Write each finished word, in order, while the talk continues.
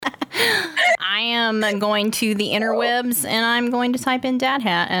am going to the interwebs and I'm going to type in dad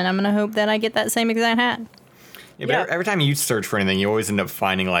hat and I'm going to hope that I get that same exact hat. Yeah, but every time you search for anything, you always end up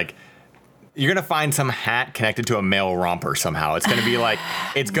finding like you're gonna find some hat connected to a male romper somehow. It's gonna be like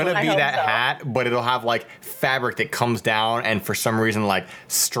it's gonna be that hat, but it'll have like fabric that comes down and for some reason like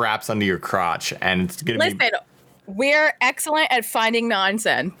straps under your crotch, and it's gonna be. Listen, we're excellent at finding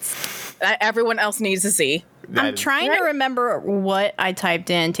nonsense that everyone else needs to see. I'm trying to remember what I typed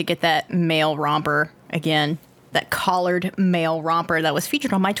in to get that male romper again. That collared male romper that was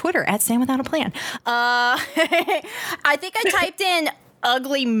featured on my Twitter at Sam Without a Plan. I think I typed in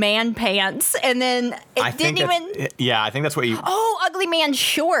ugly man pants, and then it didn't even. Yeah, I think that's what you. Oh, ugly man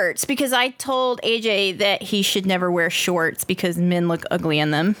shorts, because I told AJ that he should never wear shorts because men look ugly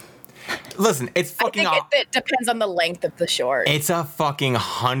in them. Listen, it's fucking. I think it depends on the length of the short. It's a fucking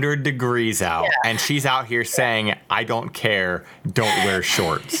 100 degrees out, and she's out here saying, "I don't care. Don't wear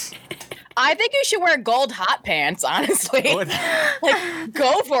shorts." I think you should wear gold hot pants, honestly. Like,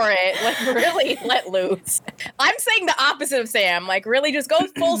 go for it. Like, really let loose. I'm saying the opposite of Sam. Like, really just go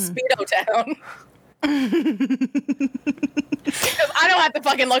full Speedo town. Because I don't have to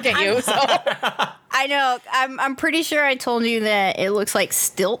fucking look at you, so. I know. I'm pretty sure I told you that it looks like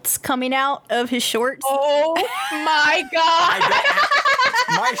stilts coming out of his shorts. Oh, my God.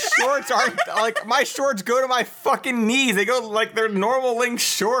 My shorts aren't, like, my shorts go to my fucking knees. They go, like, they're normal length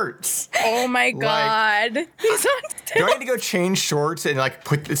shorts. Oh, my God. Like, do I need to go change shorts and, like,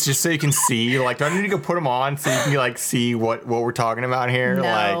 put this just so you can see? Like, do I need to go put them on so you can, like, see what we're talking about here? No.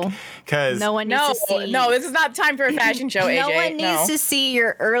 Like, because. No one needs to see. No, this is not time for a fashion show, AJ. No one needs to see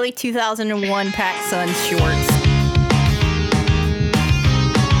your early 2001 PacSun shorts.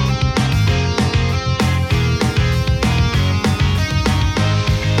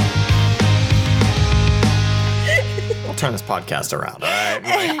 Turn this podcast around, all right?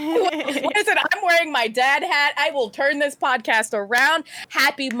 Listen, I'm wearing my dad hat. I will turn this podcast around.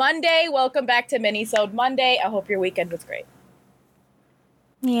 Happy Monday. Welcome back to Minisode Monday. I hope your weekend was great.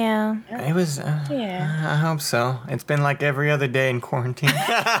 Yeah. It was, I hope so. It's been like every other day in quarantine.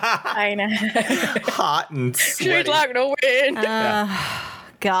 I know. Hot and sweaty. She's like the wind.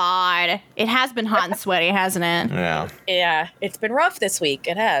 God. It has been hot and sweaty, hasn't it? Yeah. Yeah, it's been rough this week.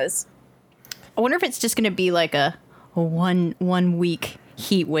 It has. I wonder if it's just going to be like a one week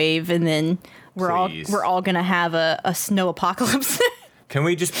heat wave, and then we're all going to have a snow apocalypse. Can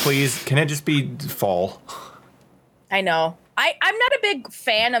it just be fall? I know. I'm not a big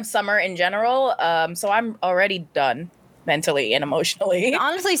fan of summer in general, so I'm already done mentally and emotionally.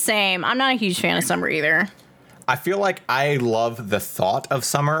 Honestly, same. I'm not a huge fan of summer either. I feel like I love the thought of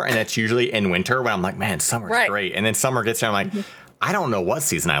summer, and it's usually in winter when I'm like, man, summer's great. And then summer gets there, I'm like, I don't know what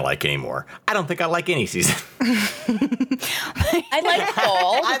season I like anymore. I don't think I like any season. I like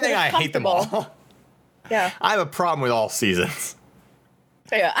fall. I think I hate them all. Yeah. I have a problem with all seasons.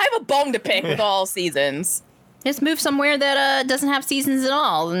 Yeah, I have a bone to pick with all seasons. Just move somewhere that doesn't have seasons at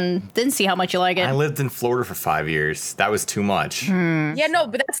all, and then see how much you like it. I lived in Florida for 5 years. That was too much. Yeah, no,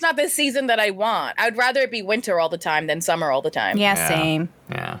 but that's not the season that I want. I'd rather it be winter all the time than summer all the time. Yeah, same.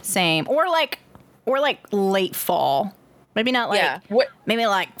 Yeah. Same. Or like late fall. Maybe not like maybe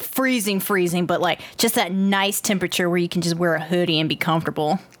like freezing, but like just that nice temperature where you can just wear a hoodie and be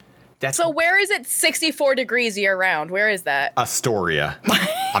comfortable. So where is it 64 degrees year round? Where is that? Astoria.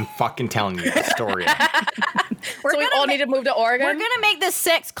 I'm fucking telling you, Astoria. So we all need to move to Oregon? We're gonna make this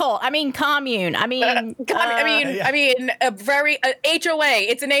sex cult. I mean commune. I mean a very HOA.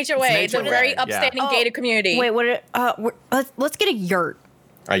 It's an HOA. It's a very upstanding gated community. Wait, let's get a yurt.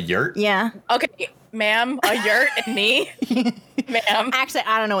 A yurt? Yeah. Okay, ma'am, a yurt and me, ma'am. Actually,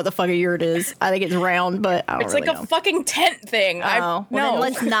 I don't know what the fuck a yurt is. I think it's round, but I don't it's really like know. a fucking tent thing. Then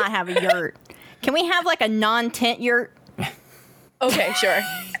let's not have a yurt. Can we have like a non-tent yurt? Okay, sure.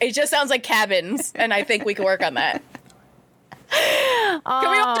 It just sounds like cabins, and I think we can work on that. Can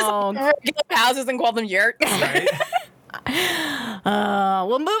we all just regular houses and call them yurts? Right?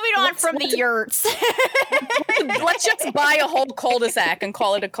 Well, moving on from the yurts. Let's just buy a whole cul-de-sac and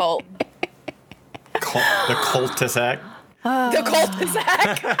call it a cult. The cul-de-sac. The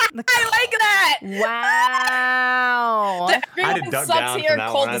cul-de-sac. I like that. Wow. Everyone sucks here,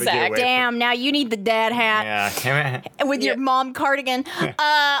 cul-de-sac. Damn, now you need the dad hat. Yeah. With your mom cardigan.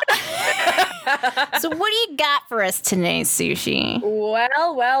 So what do you got for us today, Sushi?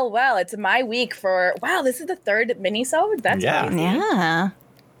 Well. It's my week for... Wow, this is the third mini-sode? That's crazy.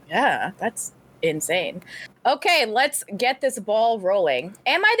 Yeah, that's insane. Okay, let's get this ball rolling.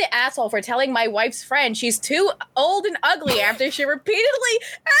 Am I the asshole for telling my wife's friend she's too old and ugly after she repeatedly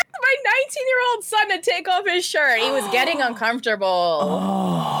asked my 19-year-old son to take off his shirt? He was getting uncomfortable.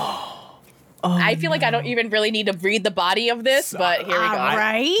 I feel like I don't even really need to read the body of this, but here we go.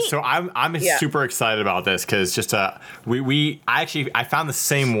 Right? So I'm super excited about this because just I found the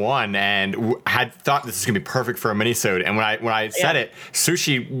same one and had thought this is gonna be perfect for a minisode. And when I said it,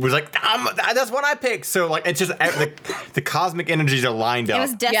 Sushi was like, "That's what I picked." So like it's just the cosmic energies are lined up. It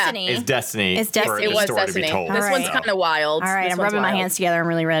was destiny. It's destiny. It's destiny. For the story to be told. This one's kind of wild. All right, I'm rubbing my hands together. I'm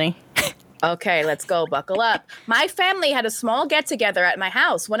really ready. Okay, let's go. Buckle up. My family had a small get-together at my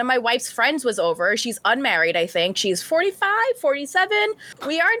house. One of my wife's friends was over. She's unmarried, I think. She's 45, 47.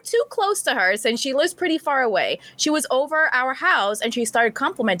 We aren't too close to her since she lives pretty far away. She was over our house and she started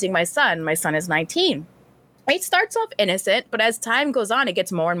complimenting my son. My son is 19. It starts off innocent, but as time goes on, it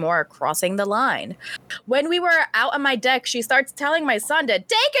gets more and more crossing the line. When we were out on my deck, she starts telling my son to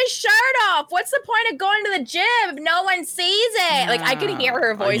take his shirt off. What's the point of going to the gym if no one sees it? Like, I can hear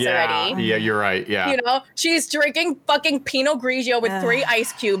her voice already. Yeah, you're right. Yeah. You know, she's drinking fucking Pinot Grigio with 3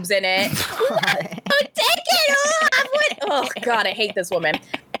 ice cubes in it. Take it off! Oh, God, I hate this woman.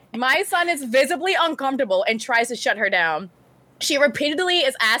 My son is visibly uncomfortable and tries to shut her down. She repeatedly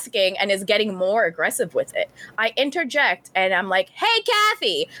is asking and is getting more aggressive with it. I interject and I'm like, "Hey,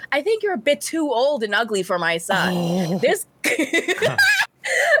 Kathy, I think you're a bit too old and ugly for my son." Oh. This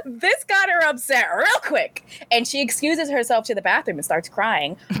got her upset real quick. And she excuses herself to the bathroom and starts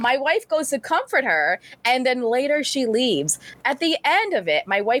crying. My wife goes to comfort her and then later she leaves. At the end of it,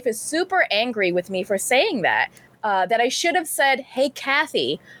 my wife is super angry with me for saying that I should have said, "Hey,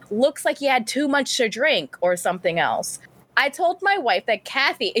 Kathy, looks like you had too much to drink," or something else. I told my wife that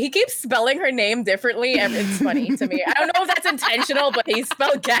Kathy, he keeps spelling her name differently, and it's funny to me. I don't know if that's intentional, but he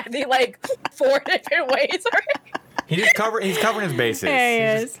spelled Kathy like 4 different ways. He's covering his bases. Yeah,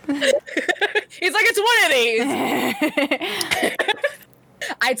 he is. He's like, "It's one of these."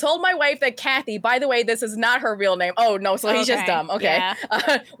 I told my wife that Kathy, by the way, this is not her real name. Oh, no, so he's just dumb. Okay.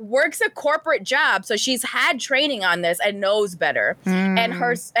 Yeah. Works a corporate job, so she's had training on this and knows better. And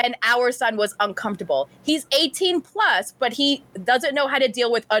our son was uncomfortable. He's 18 plus, but he doesn't know how to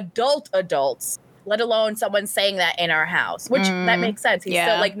deal with adults, let alone someone saying that in our house, which that makes sense. He's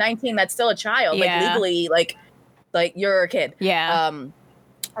still like 19. That's still a child. Like legally, like you're a kid. Yeah.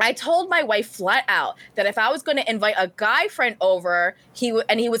 I told my wife flat out that if I was going to invite a guy friend over, he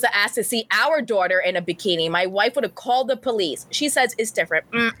was asked to see our daughter in a bikini, my wife would have called the police. She says it's different.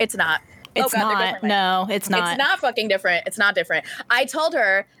 It's not. It's not. No, it's not. It's not fucking different. It's not different. I told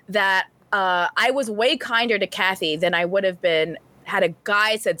her that I was way kinder to Kathy than I would have been had a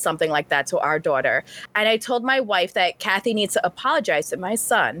guy said something like that to our daughter. And I told my wife that Kathy needs to apologize to my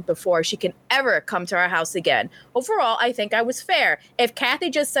son before she can ever come to our house again. Overall, I think I was fair. If Kathy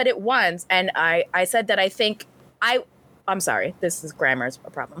just said it once and I said that I'm sorry, this is grammar's a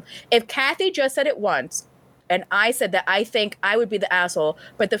problem. If Kathy just said it once and I said that I think I would be the asshole,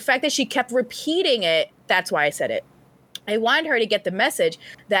 but the fact that she kept repeating it, that's why I said it. I wanted her to get the message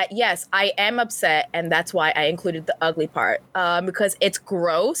that, yes, I am upset, and that's why I included the ugly part, because it's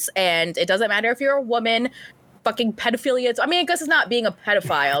gross, and it doesn't matter if you're a woman, fucking pedophilia. I mean, I guess it's not being a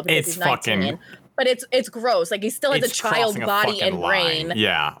pedophile because he's 19, but it's gross. Like, he still has a child body and brain. Line.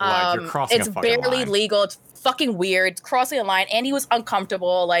 Yeah, like you're crossing it's a fucking barely line. legal. It's fucking weird. It's crossing a line, and he was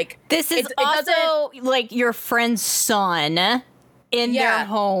uncomfortable. Like, this is also like your friend's son. In their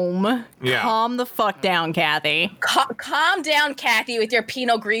home. Yeah. Calm the fuck down, Kathy. Calm down, Kathy, with your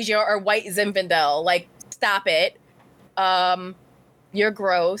Pinot Grigio or white Zinfandel. Like, stop it. You're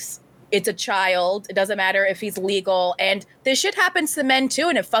gross. It's a child. It doesn't matter if he's legal. And this shit happens to men, too,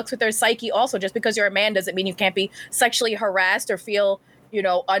 and it fucks with their psyche also. Just because you're a man doesn't mean you can't be sexually harassed or feel,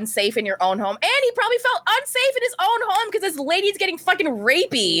 unsafe in your own home. And he probably felt unsafe in his own home because this lady's getting fucking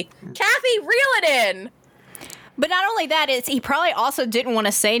rapey. Kathy, reel it in. But not only that, he probably also didn't want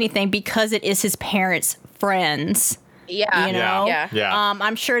to say anything because it is his parents' friends. Yeah. Yeah.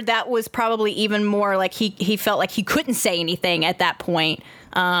 I'm sure that was probably even more like he felt like he couldn't say anything at that point.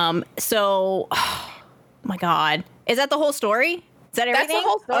 So, oh my God. Is that the whole story? Is that everything? That's the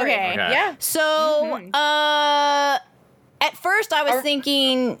whole story. Okay. Yeah. So, at first I was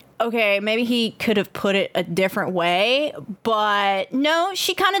thinking, okay, maybe he could have put it a different way, but no,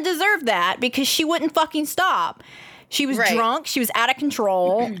 she kind of deserved that because she wouldn't fucking stop. She was drunk, she was out of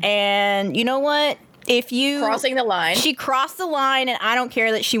control, and you know what? Crossing the line. She crossed the line, and I don't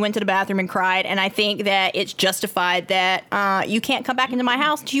care that she went to the bathroom and cried, and I think that it's justified that you can't come back into my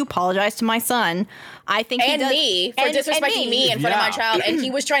house until you apologize to my son. I think me for disrespecting me in front of my child, and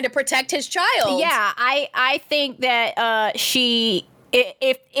he was trying to protect his child. Yeah, I think that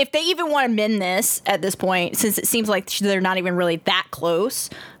if they even want to mend this at this point, since it seems like they're not even really that close,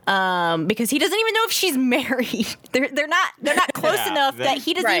 because he doesn't even know if she's married. They're not close enough that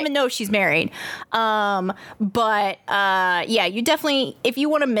he doesn't even know if she's married. But you definitely, if you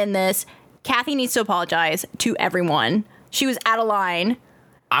want to mend this, Kathy needs to apologize to everyone. She was out of line.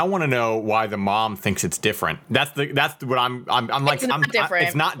 I want to know why the mom thinks it's different. That's what I'm like. It's not different.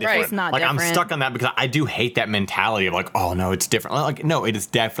 It's not different. Right. It's not like different. I'm stuck on that because I do hate that mentality of like, oh no, it's different. Like no, it is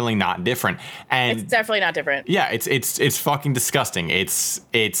definitely not different. And It's definitely not different. yeah, it's fucking disgusting. It's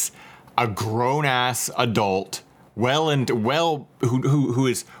a grown ass adult, who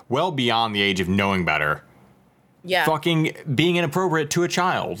is well beyond the age of knowing better. Yeah. Fucking being inappropriate to a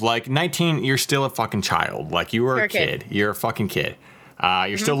child. Like 19, you're still a fucking child. Like you were a kid. You're a fucking kid.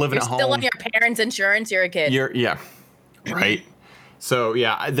 You're still living at home. You're still on your parents' insurance. You're a kid. Right. So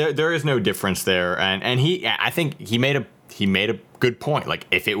yeah, there is no difference there, and I think he made a good point. Like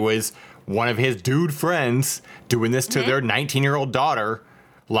if it was one of his dude friends doing this to their 19-year-old daughter,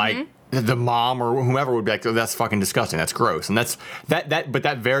 like the mom or whomever would be like, oh, that's fucking disgusting. That's gross, and that's that. But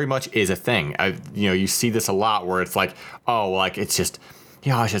that very much is a thing. You see this a lot where it's like, oh, like it's just.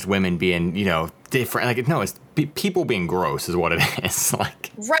 It's just women being, different. Like, no, it's people being gross is what it is.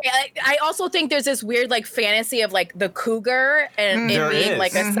 Like, right. I also think there's this weird like fantasy of like the cougar and it being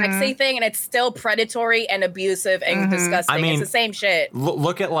like a sexy thing, and it's still predatory and abusive and disgusting. I mean, it's the same shit.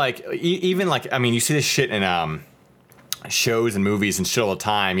 Look at like even like you see this shit in shows and movies and shit all the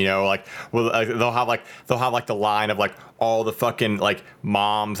time. Like they'll have like the line of like all the fucking like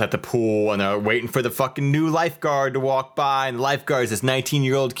moms at the pool and they're waiting for the fucking new lifeguard to walk by, and the lifeguard is this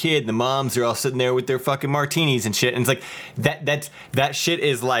 19-year-old kid, and the moms are all sitting there with their fucking martinis and shit, and it's like that shit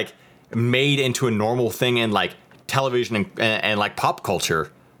is like made into a normal thing in like television and like pop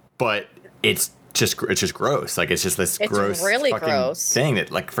culture, but it's just gross. Like it's just this gross, really fucking gross thing that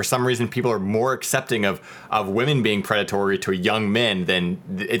like for some reason people are more accepting of women being predatory to young men than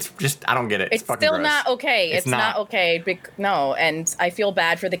it's just I don't get it. It's fucking still gross. not okay. It's not okay. No, and I feel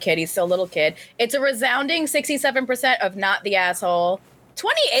bad for the kid. He's still a little kid. It's a resounding 67% of not the asshole.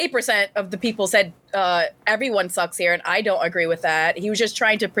 28% of the people said everyone sucks here, and I don't agree with that. He was just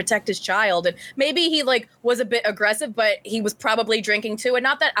trying to protect his child, and maybe he like was a bit aggressive, but he was probably drinking too. And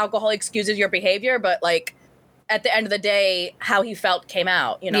not that alcohol excuses your behavior, but like at the end of the day, how he felt came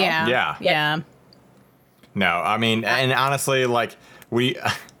out. Yeah. No, I mean, and honestly, like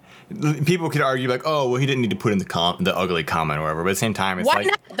people could argue like, oh, well, he didn't need to put in the ugly comment or whatever. But at the same time, it's why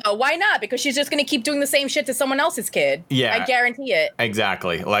not though? Why not? Because she's just gonna keep doing the same shit to someone else's kid. Yeah, I guarantee it.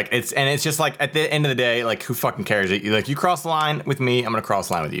 Exactly. Like it's just like at the end of the day, like who fucking cares? Like you cross the line with me, I'm gonna cross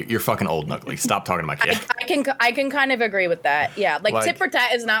the line with you. You're fucking old and ugly. Stop talking to my kid. I can kind of agree with that. Yeah, like tit for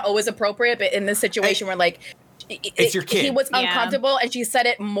tat is not always appropriate, but in this situation where like. It's your kid. He was uncomfortable, and she said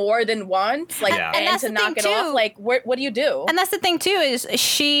it more than once. Like, and to knock it off, like, what do you do? And that's the thing too, is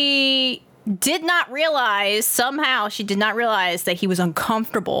she did not realize that he was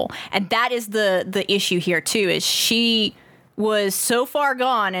uncomfortable, and that is the issue here too. Is she was so far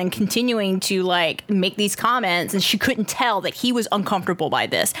gone and continuing to like make these comments, and she couldn't tell that he was uncomfortable by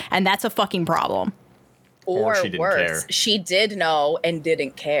this, and that's a fucking problem. Or she didn't worse, care. She did know and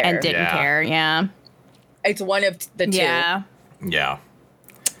didn't care. Yeah. It's one of the two. Yeah.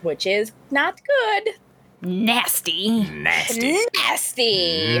 Which is not good. Nasty.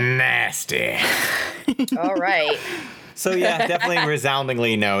 All right. So yeah, definitely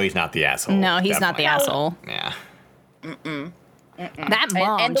resoundingly, no, he's not the asshole. No, he's not the asshole. Yeah. That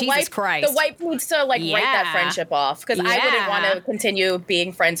mom, and Jesus Christ. The wife needs to like write that friendship off, because I wouldn't want to continue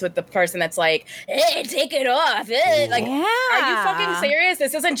being friends with the person that's like, hey, take it off. Like, are you fucking serious?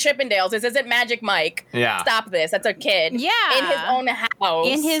 This isn't Chippendales. This isn't Magic Mike. Yeah. Stop this. That's a kid. Yeah. In his own house.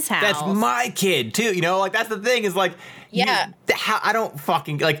 In his house. That's my kid too. Like that's the thing is like. Yeah. I don't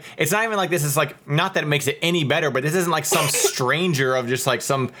fucking like. It's not even like this is like not that it makes it any better, but this isn't like some stranger of just like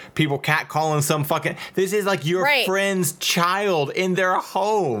some people catcalling some fucking. This is like your friend's child in their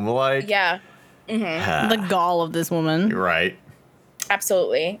home. Like yeah. The gall of this woman. Right.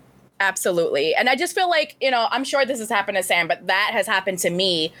 Absolutely. And I just feel like, I'm sure this has happened to Sam, but that has happened to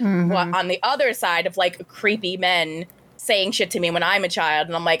me on the other side of like creepy men saying shit to me when I'm a child,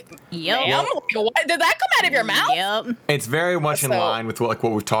 and I'm like, ma'am, what? Did that come out of your mouth? Yep. It's very much in line with what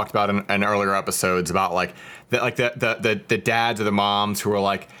we've talked about in earlier episodes about like the dads or the moms who are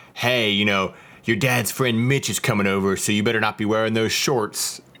like, hey, your dad's friend Mitch is coming over, so you better not be wearing those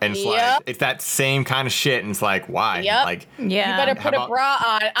shorts. And it's like it's that same kind of shit, and it's like, why? Yep. Like, you better put a bra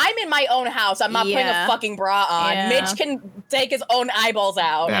on. I'm in my own house. I'm not putting a fucking bra on. Yeah. Mitch can take his own eyeballs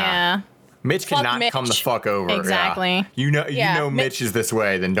out. Yeah. Mitch cannot come the fuck over. Exactly. Yeah. You know Mitch is this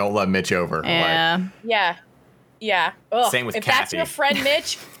way, then don't let Mitch over. Yeah. Yeah. Yeah. Ugh. Same with if Kathy. That's your friend,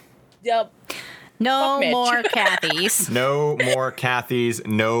 Mitch. Yep. No more Kathys. No more Kathys.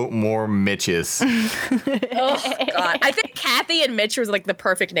 No more Mitches. Oh, God. I think Kathy and Mitch was like the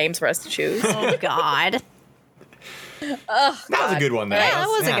perfect names for us to choose. Oh, God. Oh, that was a good one, though. Yeah, that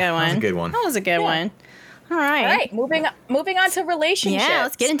was a good one. That was a good one. That was a good one. All right. All right. Moving on to relationships. Yeah,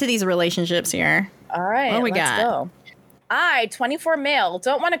 let's get into these relationships here. All right. What we let's got? go. I, 24 male,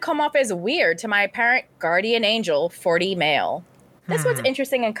 don't want to come off as weird to my apparent guardian angel, 40 male. This one's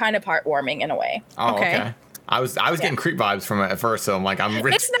interesting and kind of heartwarming in a way. Oh, okay. I was getting creep vibes from it at first, so I'm like, I'm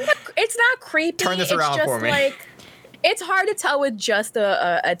rich. It's not creepy. Turn this it's around just for me. Like, it's hard to tell with just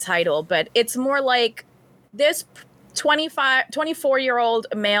a title, but it's more like this 24-year-old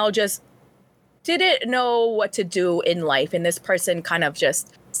male just didn't know what to do in life, and this person kind of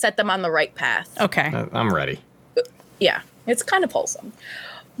just set them on the right path. Okay. I'm ready. Yeah, it's kind of wholesome.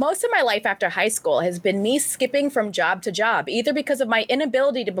 Most of my life after high school has been me skipping from job to job, either because of my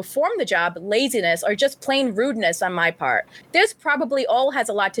inability to perform the job, laziness, or just plain rudeness on my part. This probably all has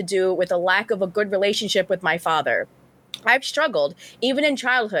a lot to do with a lack of a good relationship with my father. I've struggled, even in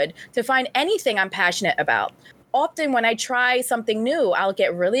childhood, to find anything I'm passionate about. Often when I try something new, I'll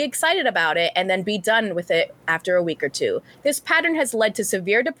get really excited about it and then be done with it after a week or two. This pattern has led to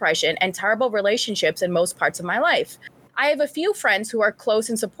severe depression and terrible relationships in most parts of my life. I have a few friends who are close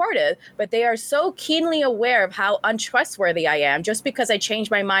and supportive, but they are so keenly aware of how untrustworthy I am just because I change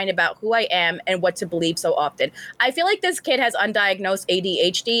my mind about who I am and what to believe so often. I feel like this kid has undiagnosed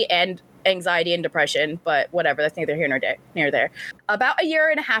ADHD and anxiety and depression, but whatever, that's neither here nor there. About a year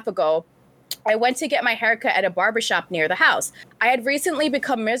and a half ago, I went to get my haircut at a barbershop near the house. I had recently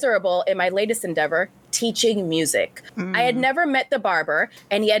become miserable in my latest endeavor, teaching music. I had never met the barber,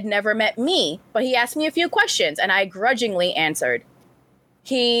 and he had never met me, but he asked me a few questions, and I grudgingly answered.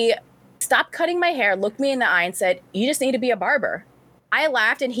 He stopped cutting my hair, looked me in the eye, and said, "You just need to be a barber." I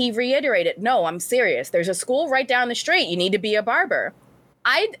laughed, and he reiterated, "No, I'm serious. There's a school right down the street. You need to be a barber."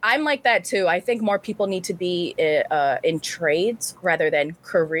 I'm like that too. I think more people need to be in trades rather than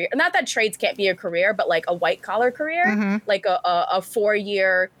career. Not that trades can't be a career, but like a white collar career, like a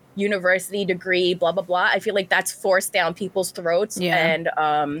 4-year university degree, blah blah blah. I feel like that's forced down people's throats, and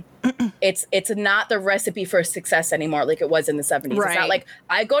it's not the recipe for success anymore, like it was in the 70s. Right. It's not like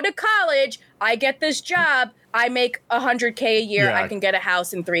I go to college, I get this job, I make $100K a year, I can get a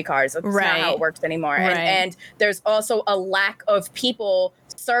house and 3 cars. That's not how it works anymore. Right. And there's also a lack of people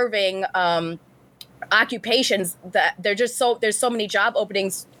serving occupations that there's so many job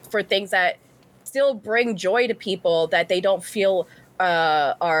openings for things that still bring joy to people that they don't feel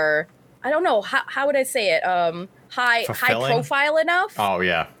are, I don't know, how would I say it? High profile enough. Oh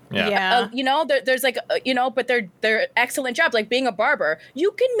yeah. There's like, but they're excellent jobs. Like being a barber,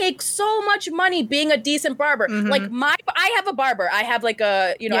 you can make so much money being a decent barber. Like I have a barber. I have like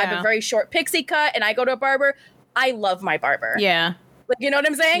I have a very short pixie cut, and I go to a barber. I love my barber. Yeah. Like, you know what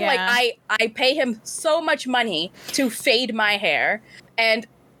I'm saying? Yeah. Like I pay him so much money to fade my hair, and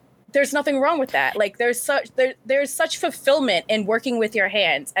there's nothing wrong with that. Like there's such fulfillment in working with your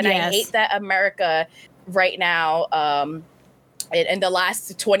hands, and I hate that America right now, in the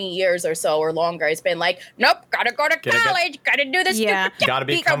last 20 years or so or longer, it's been like, nope, gotta go to college, gotta do this. Gotta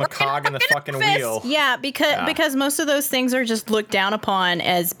become a cog in the fucking wheel. Yeah, because most of those things are just looked down upon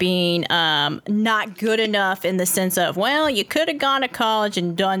as being not good enough in the sense of, well, you could have gone to college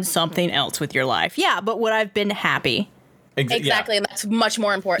and done something else with your life. Yeah, but would I've been happy? Exactly, and that's much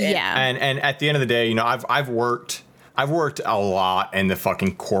more important. Yeah, and at the end of the day, I've worked a lot in the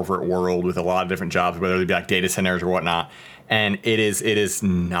fucking corporate world with a lot of different jobs, whether they be like data centers or whatnot. And it is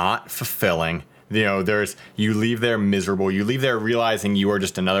not fulfilling. You leave there miserable. You leave there realizing you are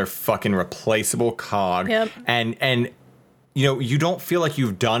just another fucking replaceable cog. Yep. And you don't feel like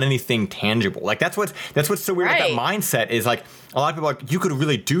you've done anything tangible. Like that's what's so weird about that mindset is like a lot of people are like, you could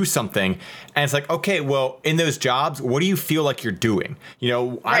really do something. And it's like, okay, well, in those jobs, what do you feel like you're doing? I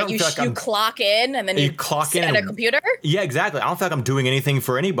don't feel like you clock in and then you clock in at a computer. Yeah, exactly. I don't feel like I'm doing anything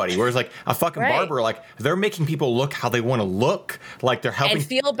for anybody. Whereas like a fucking barber, like they're making people look how they want to look. Like they're helping and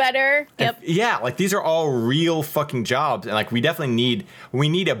feel better. Yeah, like these are all real fucking jobs. And like we definitely need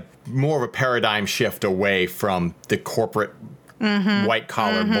a more of a paradigm shift away from the corporate white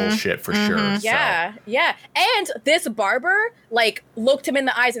collar bullshit for sure. Yeah, yeah. And this barber like looked him in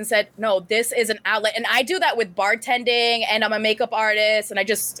the eyes and said, "No, this is an outlet." And I do that with bartending, and I'm a makeup artist, and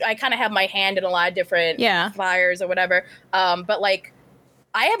I kind of have my hand in a lot of different fires or whatever. But like,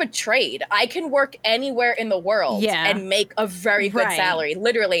 I have a trade. I can work anywhere in the world and make a very good salary.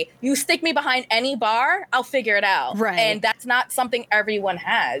 Literally, you stick me behind any bar, I'll figure it out. Right. And that's not something everyone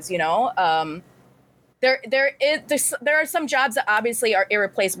has, there are some jobs that obviously are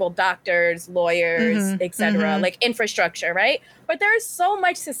irreplaceable: doctors, lawyers, etc. Like infrastructure, right? But there's so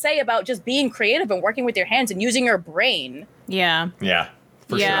much to say about just being creative and working with your hands and using your brain. Yeah. Yeah.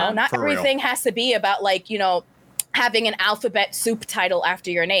 For You sure. know, not For everything real. has to be about like, you know, having an alphabet soup title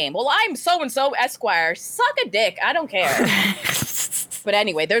after your name. Well, I'm so and so Esquire. Suck a dick. I don't care. But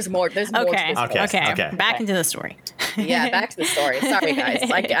anyway, there's more. There's more. Okay. To this Okay. Okay. Back into the story. Yeah, back to the story. Sorry, guys.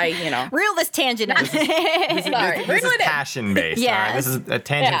 Like you know. Reel this tangent in. Sorry. This Reel is it in. passion based. Yes. All right? This is a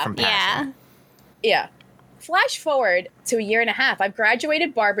tangent Yeah. from passion. Yeah. Flash forward to a year and a half. I've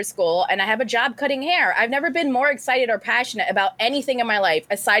graduated barber school and I have a job cutting hair. I've never been more excited or passionate about anything in my life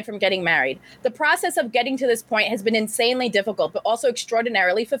aside from getting married. The process of getting to this point has been insanely difficult, but also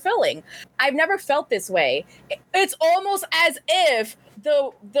extraordinarily fulfilling. I've never felt this way. It's almost as if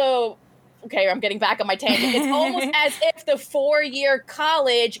okay, I'm getting back on my tangent. It's almost as if the 4-year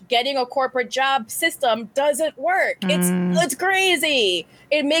college getting a corporate job system doesn't work. It's crazy.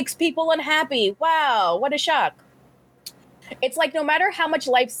 It makes people unhappy. Wow, what a shock. It's like no matter how much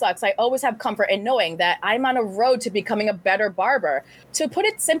life sucks, I always have comfort in knowing that I'm on a road to becoming a better barber. To put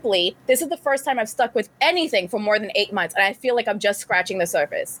it simply, this is the first time I've stuck with anything for more than 8 months, and I feel like I'm just scratching the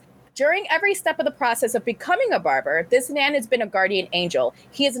surface. During every step of the process of becoming a barber, this man has been a guardian angel.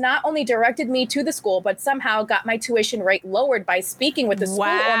 He has not only directed me to the school, but somehow got my tuition rate lowered by speaking with the school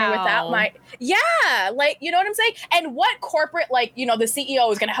owner without my... Yeah, like, you know what I'm saying? And what corporate, like, you know, the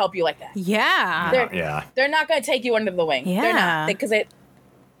CEO is going to help you like that? Yeah. They're not going to take you under the wing. Yeah. They're not. Because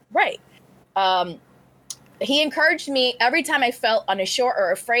Right. He encouraged me every time I felt unsure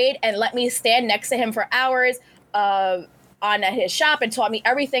or afraid and let me stand next to him for hours on his shop and taught me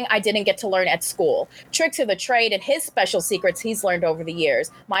everything I didn't get to learn at school. Tricks of the trade and his special secrets he's learned over the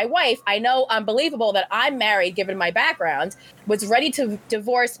years. My wife, I know unbelievable that I'm married given my background, was ready to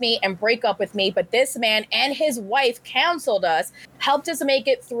divorce me and break up with me, but this man and his wife counseled us, helped us make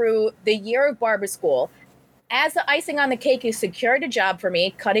it through the year of barber school. As the icing on the cake, he secured a job for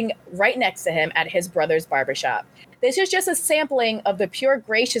me, cutting right next to him at his brother's barbershop. This is just a sampling of the pure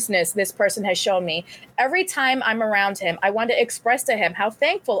graciousness this person has shown me. Every time I'm around him, I want to express to him how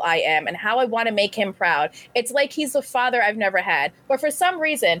thankful I am and how I want to make him proud. It's like he's the father I've never had. But for some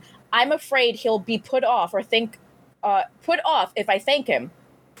reason, I'm afraid he'll be put off if I thank him.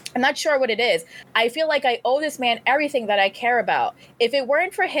 I'm not sure what it is. I feel like I owe this man everything that I care about. If it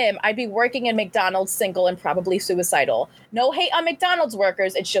weren't for him, I'd be working in McDonald's, single, and probably suicidal. No hate on McDonald's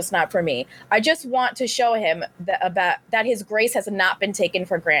workers. It's just not for me. I just want to show him that his grace has not been taken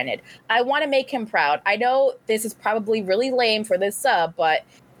for granted. I want to make him proud. I know this is probably really lame for this sub, but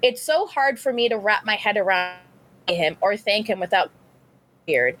it's so hard for me to wrap my head around him or thank him without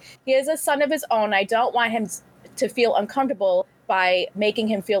weird. He is a son of his own. I don't want him to feel uncomfortable by making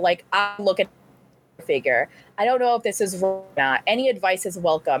him feel like I look at a figure. I don't know if this is wrong or not. Any advice is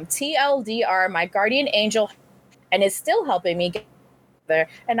welcome. TLDR, my guardian angel, and is still helping me get there.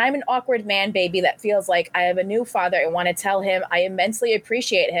 And I'm an awkward man baby that feels like I have a new father and want to tell him I immensely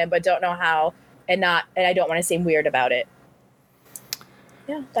appreciate him, but don't know how, and I don't want to seem weird about it.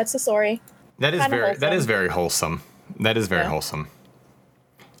 Yeah, that's the story. That is very wholesome. That is very wholesome.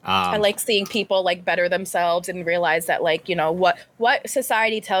 I like seeing people like better themselves and realize that, like, you know, what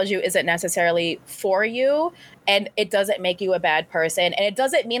society tells you isn't necessarily for you, and it doesn't make you a bad person, and it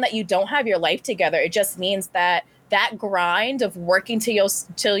doesn't mean that you don't have your life together. It just means that grind of working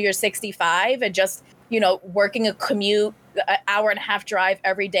till you're 65 and just, you know, working a commute, an hour and a half drive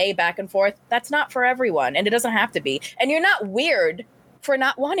every day back and forth, that's not for everyone, and it doesn't have to be. And you're not weird for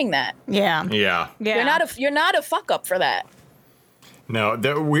not wanting that. Yeah. You're not a fuck up for that. No,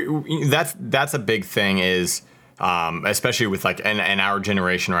 that's a big thing is, especially with like in our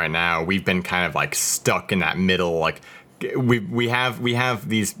generation right now, we've been kind of like stuck in that middle. Like we have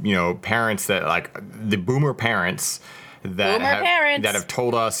these, you know, parents that like the boomer parents that have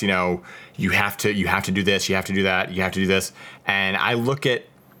told us, you know, you have to do this, you have to do that, you have to do this. And I look at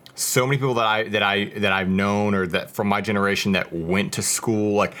so many people that I've known or that from my generation that went to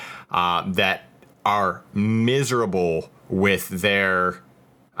school, like that are miserable with their,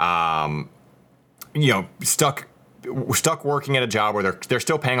 you know, stuck working at a job where they're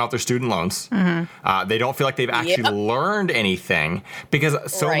still paying off their student loans. Mm-hmm. They don't feel like they've actually learned anything because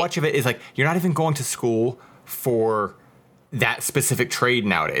so much of it is like you're not even going to school for that specific trade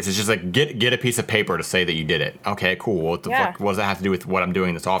nowadays. It's just like get a piece of paper to say that you did it. Okay, cool. What the fuck? What does that have to do with what I'm doing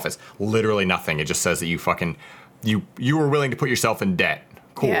in this office? Literally nothing. It just says that you were willing to put yourself in debt.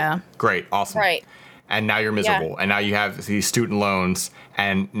 Cool. Yeah. Great. Awesome. Right. And now you're miserable. And now you have these student loans,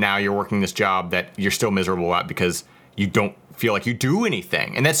 and now you're working this job that you're still miserable at because you don't feel like you do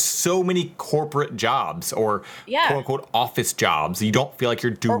anything. And that's so many corporate jobs or quote unquote office jobs. You don't feel like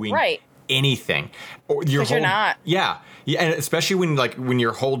you're doing anything. Or you're not. Yeah. And especially when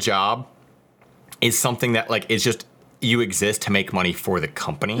your whole job is something that like is just you exist to make money for the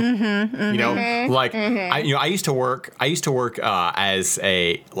company. You know, like I used to work as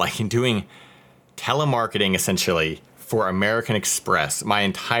doing telemarketing essentially for American Express. My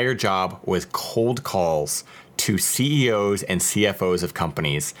entire job was cold calls to CEOs and CFOs of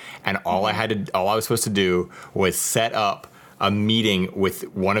companies, and all I was supposed to do was set up a meeting with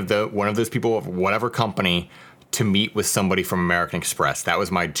one of those people of whatever company to meet with somebody from American Express. That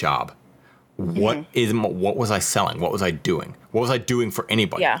was my job. What was I selling? What was I doing? What was I doing for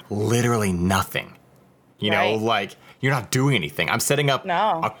anybody? Yeah. Literally nothing. You know, like you're not doing anything. I'm setting up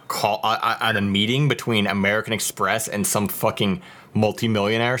a call on a meeting between American Express and some fucking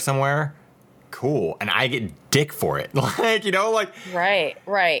multimillionaire somewhere. Cool. And I get dick for it. Like, you know, like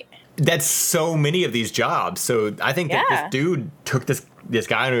Right. That's so many of these jobs. So I think that this dude took this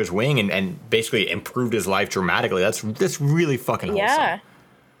guy under his wing and basically improved his life dramatically. That's really fucking wholesome. Yeah.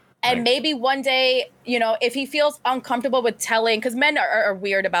 And maybe one day, you know, if he feels uncomfortable with telling, because men are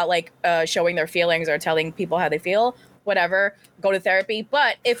weird about like showing their feelings or telling people how they feel, whatever, go to therapy.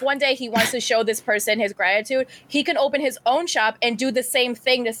 But if one day he wants to show this person his gratitude, he can open his own shop and do the same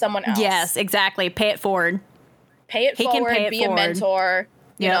thing to someone else. Yes, exactly. Pay it forward. Be a mentor,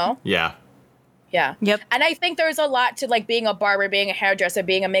 you know? Yeah. Yeah. Yep. And I think there's a lot to like being a barber, being a hairdresser,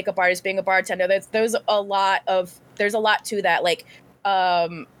 being a makeup artist, being a bartender. There's a lot to that. Like,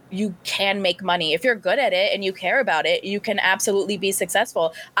 you can make money. If you're good at it and you care about it, you can absolutely be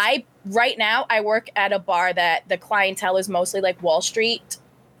successful. Right now, I work at a bar that the clientele is mostly like Wall Street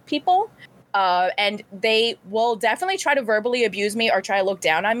people. And they will definitely try to verbally abuse me or try to look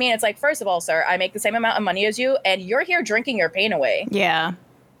down on me. And it's like, first of all, sir, I make the same amount of money as you, and you're here drinking your pain away. Yeah.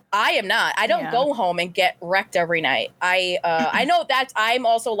 I am not. I don't go home and get wrecked every night. I know that I'm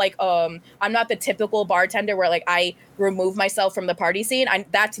also like, I'm not the typical bartender where like I remove myself from the party scene.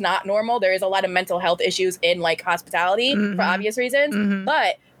 That's not normal. There is a lot of mental health issues in like hospitality for obvious reasons.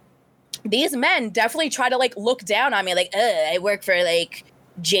 But these men definitely try to like look down on me like, I work for like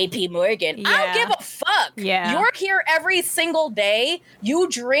JP Morgan. Yeah. I don't give a fuck. Yeah. You're here every single day. You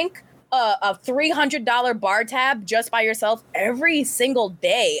drink a $300 bar tab just by yourself every single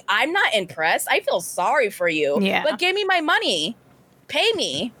day. I'm not impressed. I feel sorry for you. Yeah. But give me my money. Pay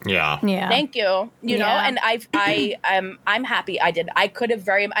me. Yeah. Yeah. Thank you. You know, and I'm happy I did. I could have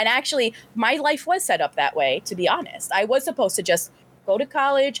and actually my life was set up that way, to be honest. I was supposed to just go to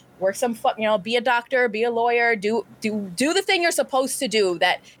college, work be a doctor, be a lawyer, do the thing you're supposed to do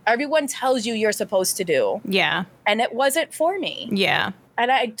that everyone tells you you're supposed to do. Yeah. And it wasn't for me. Yeah. And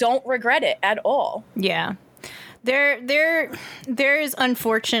I don't regret it at all. Yeah. There is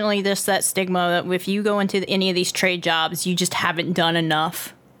unfortunately that stigma that if you go into any of these trade jobs, you just haven't done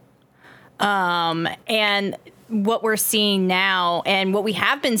enough. And what we're seeing now and what we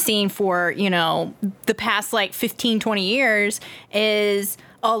have been seeing for, the past like 15, 20 years is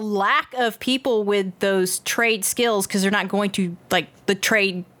a lack of people with those trade skills because they're not going to like the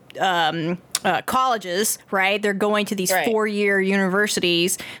trade colleges, right? They're going to these 4-year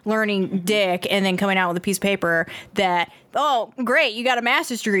universities, learning dick, and then coming out with a piece of paper that, oh, great, you got a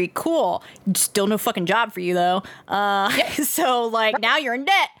master's degree, cool. Still no fucking job for you, though. So, like, now you're in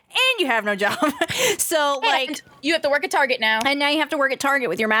debt, and you have no job. So, like... And you have to work at Target now. And now you have to work at Target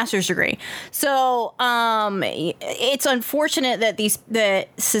with your master's degree. So, it's unfortunate that that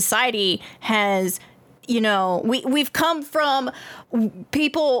society has... we've come from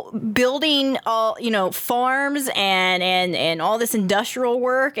people building all, farms and all this industrial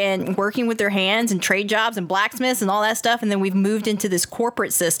work and working with their hands and trade jobs and blacksmiths and all that stuff. And then we've moved into this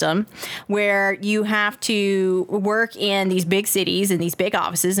corporate system where you have to work in these big cities and these big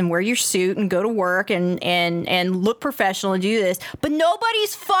offices and wear your suit and go to work and look professional and do this. But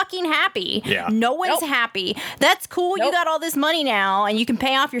nobody's fucking happy. Yeah. No one's happy. That's cool. Nope. You got all this money now and you can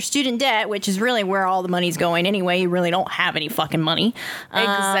pay off your student debt, which is really where all the money's going anyway. You really don't have any fucking money.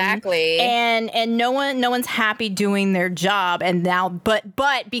 Exactly. And no one's happy doing their job. And now, but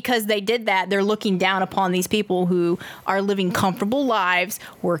because they did that, they're looking down upon these people who are living comfortable lives,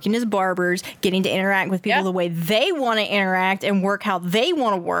 working as barbers, getting to interact with people the way they want to interact and work how they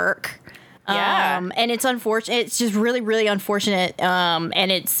want to work. Yeah. And it's unfortunate. It's just really, really unfortunate.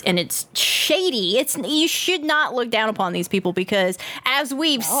 And it's shady. You should not look down upon these people because, as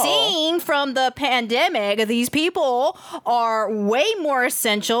we've seen from the pandemic, these people are way more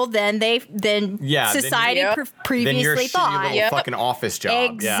essential than society previously thought. Than your shitty little fucking office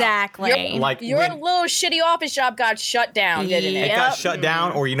job. Exactly. Your little shitty office job got shut down, didn't it? It got shut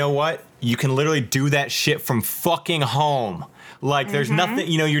down, or you know what? You can literally do that shit from fucking home. Like, there's nothing,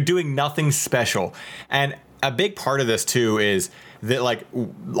 you're doing nothing special. And a big part of this, too, is that,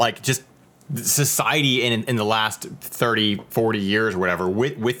 like just society in the last 30, 40 years or whatever,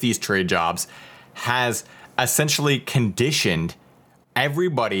 with these trade jobs, has essentially conditioned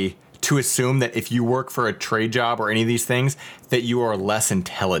everybody to assume that if you work for a trade job or any of these things, that you are less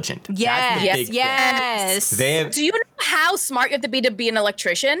intelligent. Yes. Do you know how smart you have to be an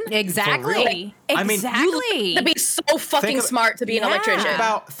electrician? Exactly. I mean, you have to be so fucking smart to be an electrician.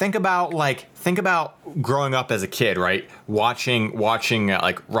 Think about growing up as a kid, right? Watching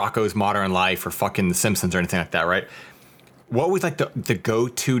like Rocko's Modern Life or fucking The Simpsons or anything like that, right? What was like the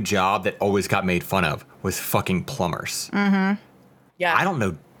go-to job that always got made fun of was fucking plumbers. Mm-hmm. Yeah. I don't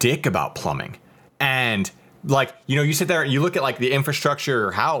know dick about plumbing. And like, you sit there and you look at like the infrastructure of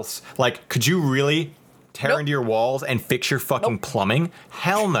your house, like, could you really tear into your walls and fix your fucking plumbing?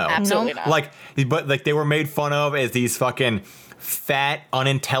 Hell no. Absolutely not. But they were made fun of as these fucking fat,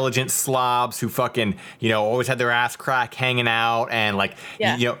 unintelligent slobs who fucking, always had their ass crack hanging out and like,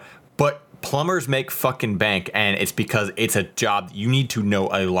 but plumbers make fucking bank, and it's because it's a job that you need to know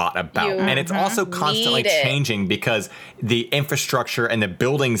a lot about. And it's also constantly changing because the infrastructure and the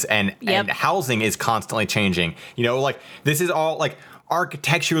buildings and housing is constantly changing. Like, this is all, like,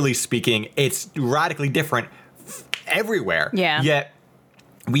 architecturally speaking, it's radically different everywhere. Yeah. Yet,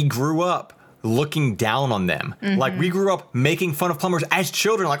 we grew up looking down on them. Like, we grew up making fun of plumbers as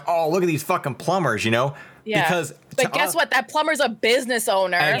children, like, oh, look at these fucking plumbers, Yeah. Because but guess what? That plumber's a business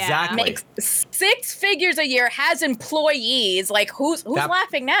owner. Exactly. Makes 6 figures a year, has employees. Like, who's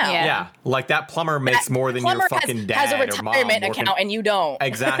laughing now? Yeah. Like, that plumber makes more than your fucking dad has a or mom retirement account, and you don't.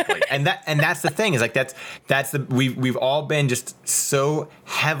 Exactly. and that's the thing, is like we've all been just so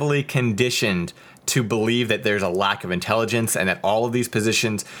heavily conditioned to believe that there's a lack of intelligence and that all of these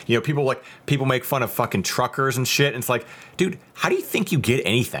positions, people make fun of fucking truckers and shit. And it's like, dude, how do you think you get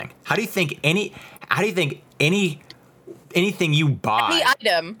anything? How do you think anything you buy,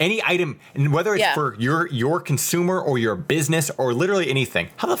 any item, and whether it's for your consumer or your business or literally anything,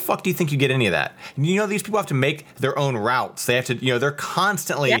 how the fuck do you think you get any of that? These people have to make their own routes. They have to, they're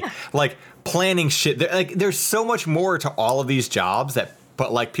constantly like planning shit. There's so much more to all of these jobs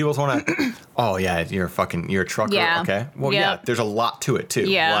but like people want to, oh yeah, you're a trucker. Yeah. Okay. Well, there's a lot to it too.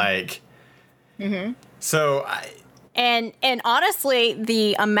 Yeah. Like, so And honestly,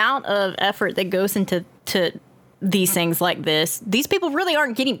 the amount of effort that goes into these things like this, these people really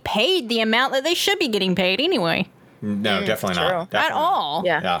aren't getting paid the amount that they should be getting paid anyway. No, definitely not. Definitely. At all.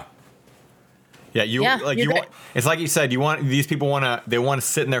 Yeah. Yeah, you want. It's like you said. These people want to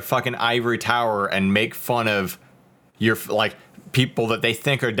sit in their fucking ivory tower and make fun of your people that they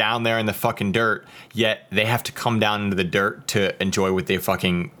think are down there in the fucking dirt. Yet they have to come down into the dirt to enjoy what they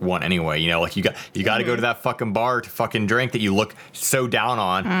fucking want anyway. Like you got to go to that fucking bar to fucking drink that you look so down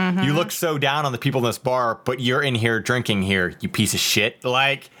on. You look so down on the people in this bar, but you're in here drinking here. You piece of shit.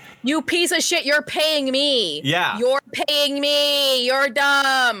 Like. You piece of shit, you're paying me. Yeah. You're paying me. You're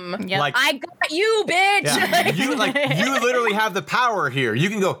dumb. Yep. Like, I got you, bitch. Yeah. You literally have the power here. You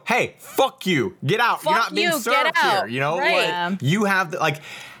can go, hey, fuck you. Get out. You're not being served here. Right. You have the,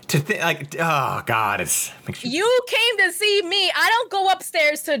 oh God, you came to see me. I don't go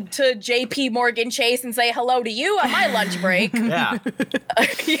upstairs to JP Morgan Chase and say hello to you on my lunch break. Yeah.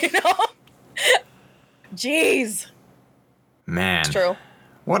 Jeez. Man. It's true.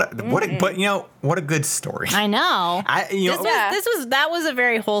 What a good story. I know. That was a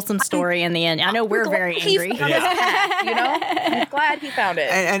very wholesome story in the end. I know we're very angry. I'm glad he found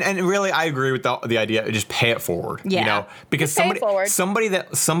it. And really, I agree with the idea of just pay it forward. Yeah. Because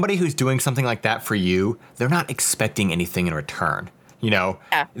somebody who's doing something like that for you, they're not expecting anything in return.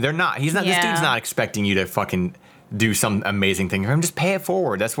 They're not. He's not. This dude's not expecting you to fucking do some amazing thing for him. Just pay it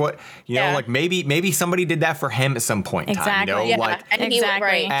forward. That's what like maybe somebody did that for him at some point in time.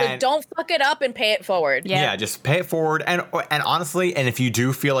 Exactly. So don't fuck it up and pay it forward. Yeah, just pay it forward. And honestly, and if you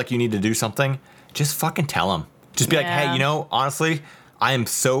do feel like you need to do something, just fucking tell him. Just be like, hey, honestly, I am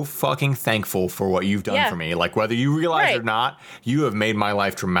so fucking thankful for what you've done for me. Like, whether you realize it or not, you have made my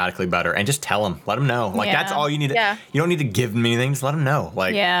life dramatically better. And just tell him. Let him know. Like, that's all you need to. You don't need to give him anything. Just let him know.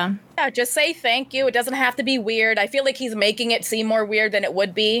 Like, yeah, just say thank you. It doesn't have to be weird. I feel like he's making it seem more weird than it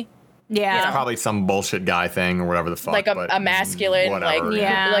would be. Yeah. It's probably some bullshit guy thing or whatever the fuck. Like a masculine, whatever,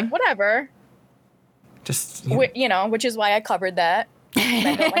 like whatever. Just, which is why I covered that.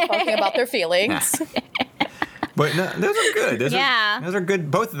 I don't like talking about their feelings. But no, those are good. Those are good.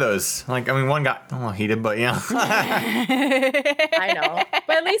 Both of those. Like, I mean, one got heated, but I know.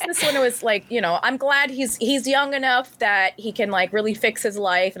 But at least this one was like, I'm glad he's young enough that he can like really fix his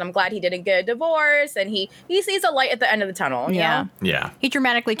life, and I'm glad he didn't get a divorce, and he sees a light at the end of the tunnel. Yeah. Yeah. He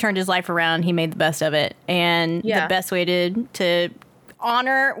dramatically turned his life around. He made the best of it, and the best way to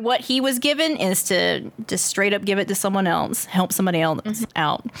honor what he was given is to just straight up give it to someone else, help somebody else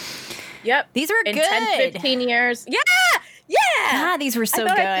out. Yep. These were in good. 10, 15 years. Yeah. God, these were so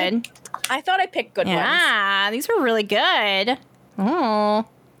good. I thought I picked good ones. Yeah, these were really good. Oh.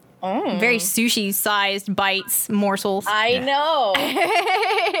 Very sushi-sized bites, morsels. I know.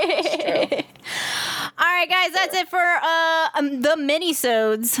 It's true. All right, guys, that's it for the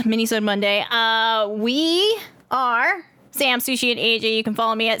Minisode Monday. We are Sam, Sushi, and AJ. You can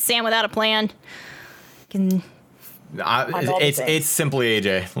follow me at Sam Without a Plan. You can... It's simply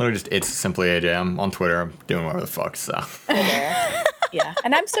AJ. Literally just it's simply AJ. I'm on Twitter. I'm doing whatever the fuck. So yeah,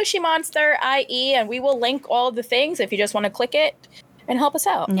 and I'm Sushi Monster IE, and we will link all of the things if you just want to click it and help us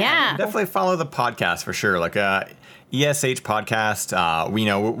out. Yeah, definitely follow the podcast for sure. Like ESH podcast. We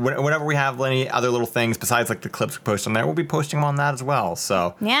whenever we have any other little things besides like the clips we post on there, we'll be posting them on that as well.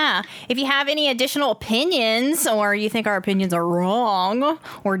 So yeah, if you have any additional opinions or you think our opinions are wrong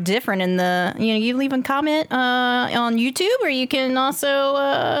or different in the, you leave a comment on YouTube, or you can also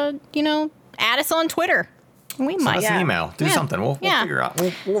add us on Twitter. We might send us an email. Do something. We'll figure out.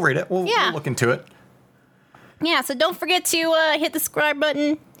 We'll read it. We'll look into it. Yeah. So don't forget to hit the subscribe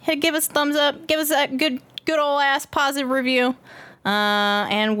button. Give us a thumbs up. Give us that good old ass positive review,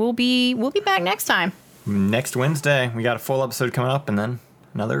 and we'll be back next time. Next Wednesday, we got a full episode coming up, and then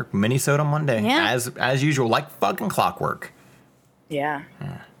another mini-sode on Monday, as usual, like fucking clockwork. Yeah,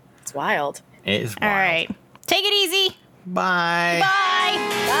 it's wild. It is wild. All right, take it easy. Bye.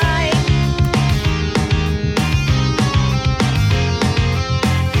 Bye. Bye.